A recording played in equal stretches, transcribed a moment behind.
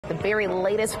the very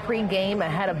latest pregame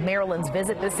ahead of Maryland's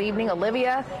visit this evening.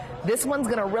 Olivia, this one's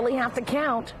going to really have to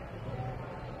count.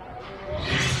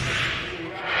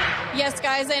 Yes,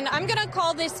 guys, and I'm going to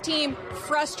call this team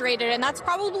frustrated, and that's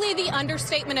probably the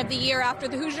understatement of the year after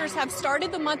the Hoosiers have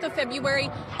started the month of February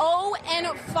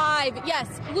 0-5.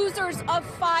 Yes, losers of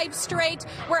 5 straight,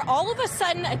 where all of a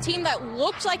sudden a team that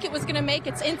looked like it was going to make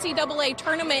its NCAA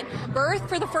tournament berth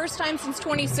for the first time since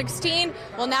 2016,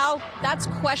 well, now that's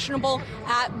questionable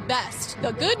at best.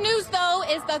 The good news, though,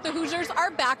 is that the Hoosiers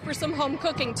are back for some home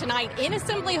cooking tonight in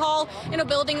Assembly Hall in a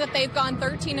building that they've gone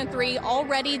 13-3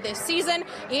 already this season,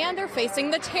 and they're facing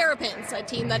the Terrapins, a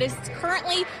team that is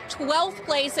currently 12th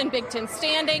place in Big Ten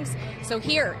standings. So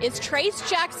here is Trace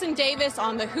Jackson Davis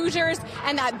on the Hoosiers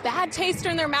and that bad taste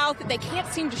in their mouth that they can't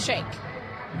seem to shake.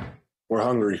 We're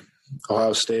hungry.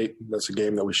 Ohio State, that's a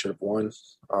game that we should have won.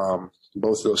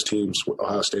 Both of those teams,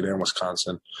 Ohio State and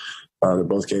Wisconsin, they're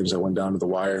both games that went down to the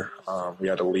wire. We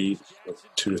had a lead with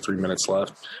 2 to 3 minutes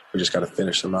left. We just got to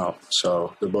finish them out.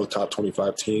 So they're both top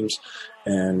 25 teams,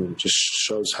 and just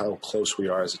shows how close we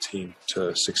are as a team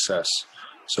to success.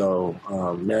 So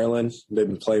Maryland, they've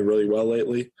been playing really well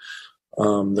lately.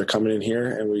 They're coming in here,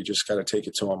 and we just got to take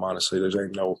it to them, honestly. There's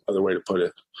ain't no other way to put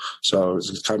it. So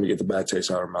it's time to get the bad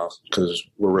taste out of our mouth because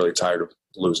we're really tired of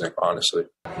losing, honestly.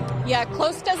 Yeah,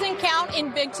 close doesn't count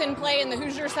in Big Ten play, and the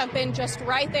Hoosiers have been just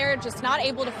right there, just not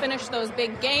able to finish those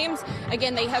big games.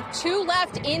 Again, they have 2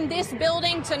 left in this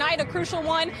building tonight, a crucial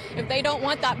one if they don't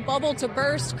want that bubble to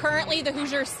burst. Currently, the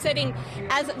Hoosiers sitting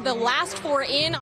as the last 4 in.